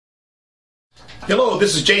Hello,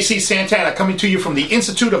 this is JC Santana coming to you from the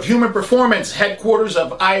Institute of Human Performance, headquarters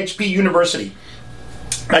of IHP University.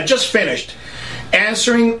 I just finished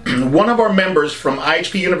answering one of our members from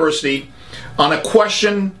IHP University on a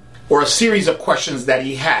question or a series of questions that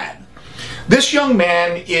he had. This young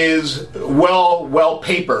man is well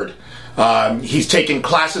papered. He's taken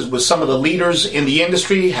classes with some of the leaders in the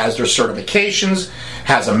industry, has their certifications,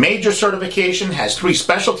 has a major certification, has 3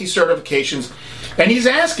 specialty certifications, and he's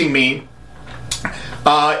asking me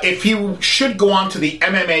if he should go on to the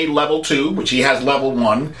MMA level 2, which he has level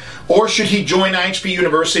 1, or should he join IHP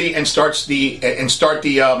University and start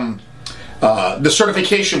the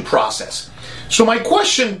certification process. So my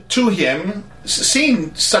question to him,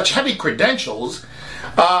 seeing such heavy credentials,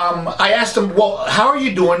 I asked him, well, how are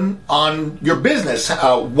you doing on your business?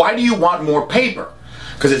 Why do you want more paper?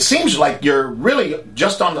 Because it seems like you're really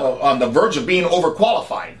just on the verge of being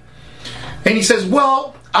overqualified. And he says,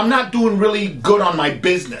 well, I'm not doing really good on my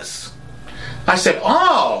business. I said,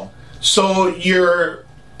 oh, so your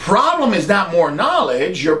problem is not more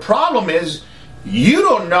knowledge. Your problem is you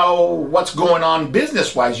don't know what's going on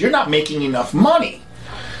business-wise. You're not making enough money.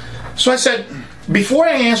 So I said, before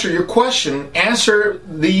I answer your question, answer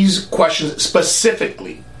these questions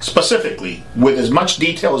specifically, with as much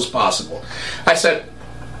detail as possible. I said,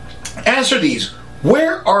 answer these.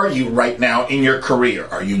 Where are you right now in your career?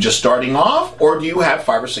 Are you just starting off, or do you have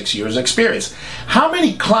 5 or 6 years experience? How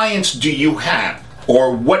many clients do you have,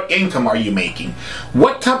 or what income are you making?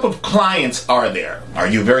 What type of clients are there? Are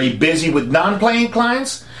you very busy with non-paying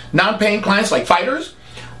clients like fighters?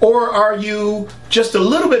 Or are you just a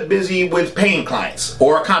little bit busy with paying clients,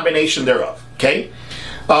 or a combination thereof? Okay.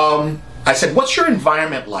 I said, what's your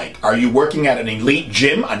environment like? Are you working at an elite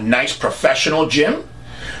gym, a nice professional gym?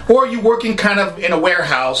 Or are you working kind of in a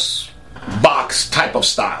warehouse box type of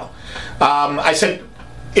style? I said,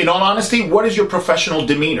 in all honesty, what is your professional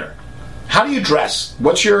demeanor? How do you dress?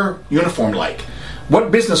 What's your uniform like?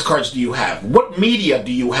 What business cards do you have? What media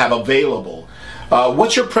do you have available?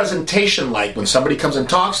 What's your presentation like when somebody comes and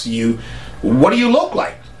talks to you? What do you look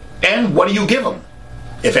like? And what do you give them,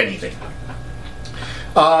 if anything?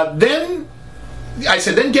 Then I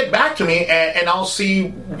said, then get back to me and I'll see,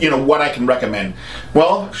 what I can recommend.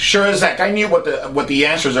 Well, sure as heck, I knew what the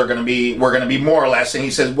answers were going to be more or less. And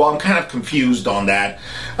he says, well, I'm kind of confused on that.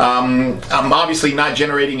 I'm obviously not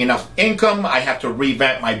generating enough income. I have to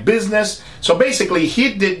revamp my business. So basically,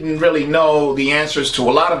 he didn't really know the answers to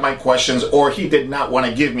a lot of my questions, or he did not want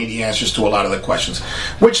to give me the answers to a lot of the questions.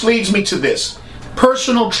 Which leads me to this.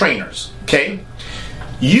 Personal trainers, okay?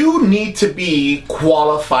 You need to be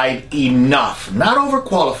qualified enough, not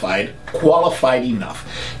overqualified, qualified enough.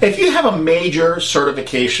 If you have a major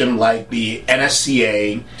certification like the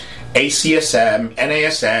NSCA, ACSM,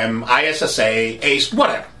 NASM, ISSA, ACE,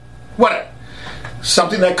 whatever,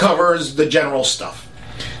 something that covers the general stuff.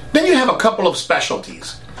 Then you have a couple of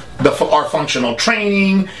specialties. Our functional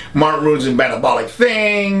training, Martin Rune's metabolic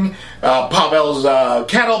thing, Pavel's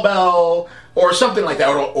kettlebell, or something like that,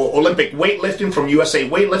 or Olympic weightlifting from USA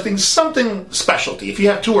Weightlifting, something specialty, if you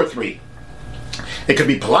have 2 or 3. It could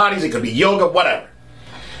be Pilates, it could be yoga, whatever.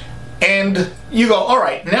 And you go, all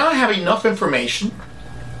right, now I have enough information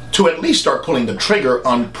to at least start pulling the trigger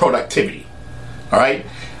on productivity. All right?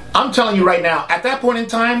 I'm telling you right now, at that point in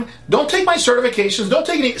time, don't take my certifications, don't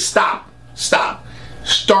take any, stop.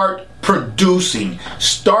 Start producing.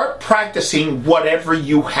 Start practicing whatever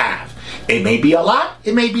you have. It may be a lot,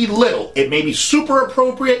 it may be little, it may be super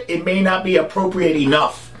appropriate, it may not be appropriate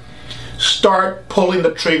enough. Start pulling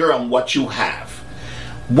the trigger on what you have.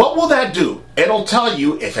 What will that do? It'll tell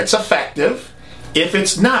you if it's effective, if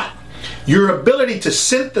it's not. Your ability to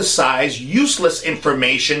synthesize useless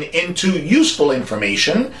information into useful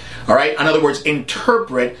information, all right? In other words,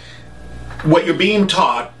 interpret what you're being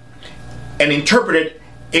taught and interpret it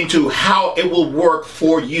into how it will work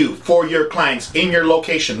for you, for your clients, in your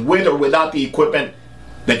location, with or without the equipment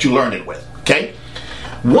that you learned it with, okay?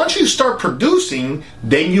 Once you start producing,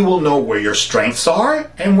 then you will know where your strengths are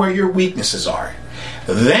and where your weaknesses are.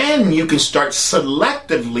 Then you can start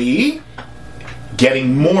selectively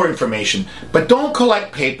getting more information. But don't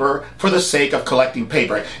collect paper for the sake of collecting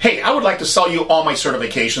paper. Hey, I would like to sell you all my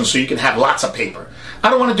certifications so you can have lots of paper.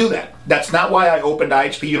 I don't want to do that. That's not why I opened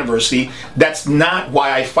IHP University. That's not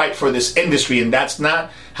why I fight for this industry, and that's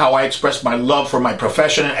not how I express my love for my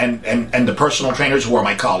profession and the personal trainers who are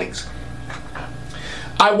my colleagues.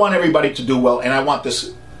 I want everybody to do well, and I want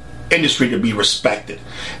this industry to be respected.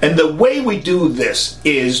 And the way we do this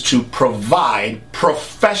is to provide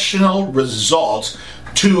professional results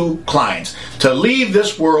to clients, to leave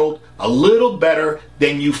this world a little better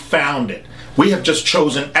than you found it. We have just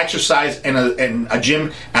chosen exercise and a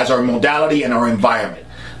gym as our modality and our environment.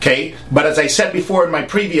 Okay, but as I said before in my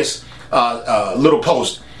previous little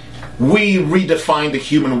post, we redefine the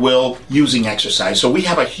human will using exercise. So we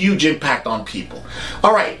have a huge impact on people.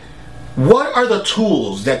 All right, what are the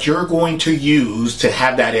tools that you're going to use to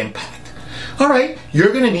have that impact? All right,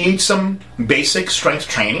 you're going to need some basic strength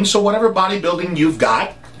training. So whatever bodybuilding you've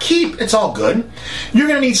got, keep, it's all good. You're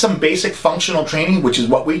going to need some basic functional training, which is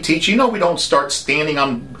what we teach. You know, we don't start standing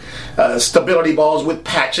on stability balls with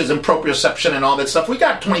patches and proprioception and all that stuff. We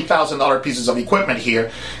got $20,000 pieces of equipment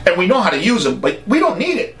here, and we know how to use them, but we don't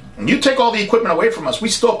need it. And you take all the equipment away from us, we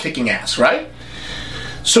still kicking ass, right?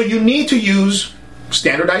 So you need to use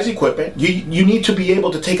standardized equipment. You need to be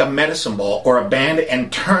able to take a medicine ball or a band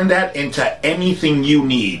and turn that into anything you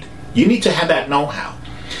need. You need to have that know-how.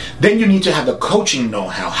 Then you need to have the coaching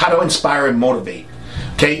know-how, how to inspire and motivate.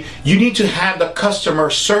 Okay? You need to have the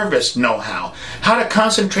customer service know-how, how to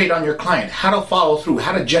concentrate on your client, how to follow through,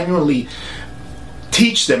 how to genuinely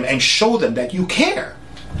teach them and show them that you care.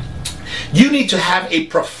 You need to have a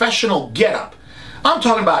professional get-up. I'm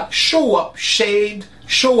talking about show up shaved,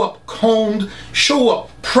 show up combed, show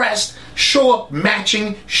up pressed, show up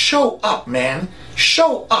matching, show up, man.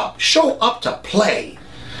 Show up to play.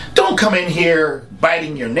 Don't come in here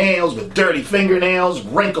biting your nails with dirty fingernails,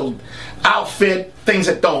 wrinkled outfit, things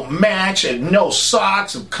that don't match, and no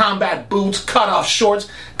socks, and combat boots, cut-off shorts.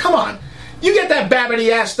 Come on. You get that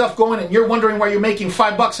babbity-ass stuff going and you're wondering why you're making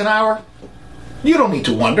 $5 an hour? You don't need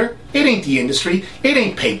to wonder. It ain't the industry. It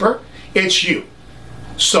ain't paper. It's you.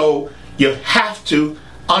 So you have to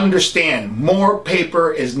understand more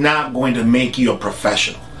paper is not going to make you a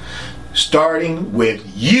professional. Starting with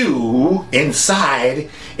you inside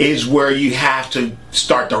is where you have to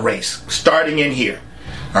start the race. Starting in here.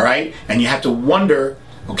 All right? And you have to wonder,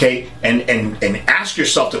 okay, and ask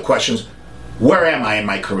yourself the questions, where am I in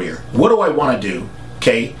my career? What do I want to do?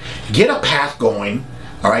 Okay? Get a path going,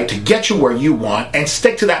 all right, to get you where you want, and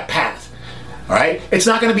stick to that path. All right? It's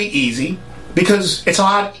not going to be easy because it's a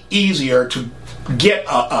lot easier to get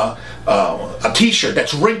a t-shirt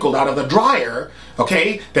that's wrinkled out of the dryer,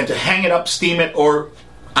 okay, than to hang it up, steam it, or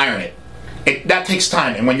iron it. That takes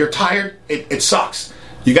time, and when you're tired, it sucks.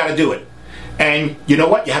 You got to do it. And you know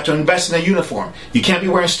what? You have to invest in a uniform. You can't be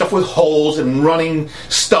wearing stuff with holes and running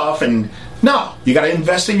stuff, and no, you got to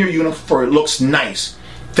invest in your uniform. It looks nice.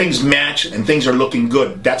 Things match and things are looking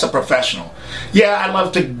good. That's a professional. Yeah, I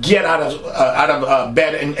love to get out of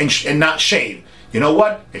bed and not shave. You know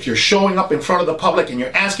what? If you're showing up in front of the public and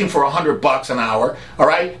you're asking for $100 an hour, all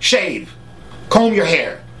right, shave, comb your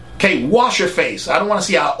hair, okay, wash your face. I don't want to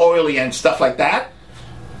see how oily and stuff like that.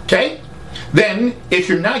 Okay. Then, if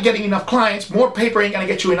you're not getting enough clients, more paper ain't going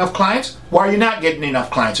to get you enough clients. Why are you not getting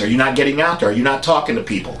enough clients? Are you not getting out there? Are you not talking to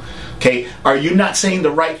people? Okay, are you not saying the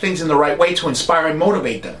right things in the right way to inspire and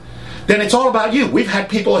motivate them? Then it's all about you. We've had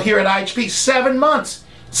people here at IHP 7 months,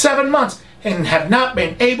 and have not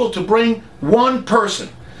been able to bring one person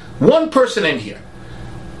in here.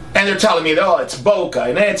 And they're telling me, oh, it's Boca,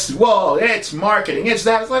 and it's marketing, it's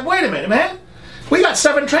that. It's like, wait a minute, man. We got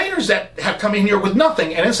 7 trainers that have come in here with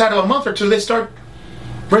nothing, and inside of a month or two, they start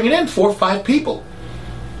bringing in 4 or 5 people.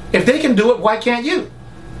 If they can do it, why can't you?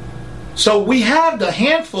 So we have the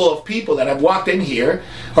handful of people that have walked in here,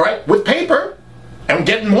 all right, with paper, and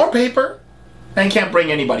getting more paper, and can't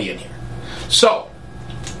bring anybody in here. So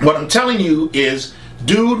what I'm telling you is,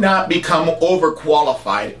 do not become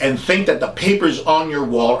overqualified and think that the papers on your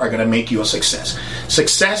wall are going to make you a success.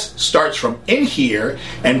 Success starts from in here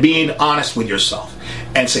and being honest with yourself.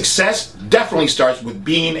 And success definitely starts with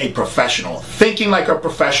being a professional, thinking like a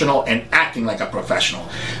professional and acting like a professional.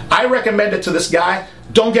 I recommend it to this guy.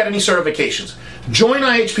 Don't get any certifications. Join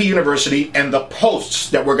IHP University, and the posts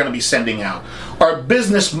that we're going to be sending out are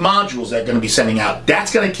business modules that are going to be sending out.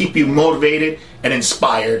 That's going to keep you motivated and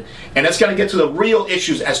inspired, and that's going to get to the real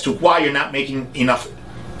issues as to why you're not making enough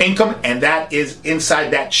income, and that is inside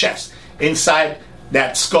that chest, inside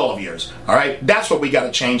that skull of yours. All right, that's what we got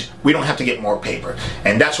to change. We don't have to get more paper,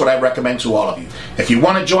 and that's what I recommend to all of you. If you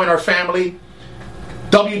want to join our family,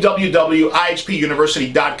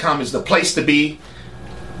 www.ihpuniversity.com is the place to be.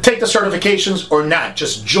 Take the certifications or not.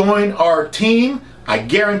 Just join our team. I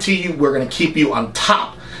guarantee you we're going to keep you on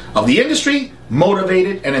top of the industry,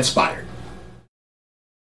 motivated and inspired.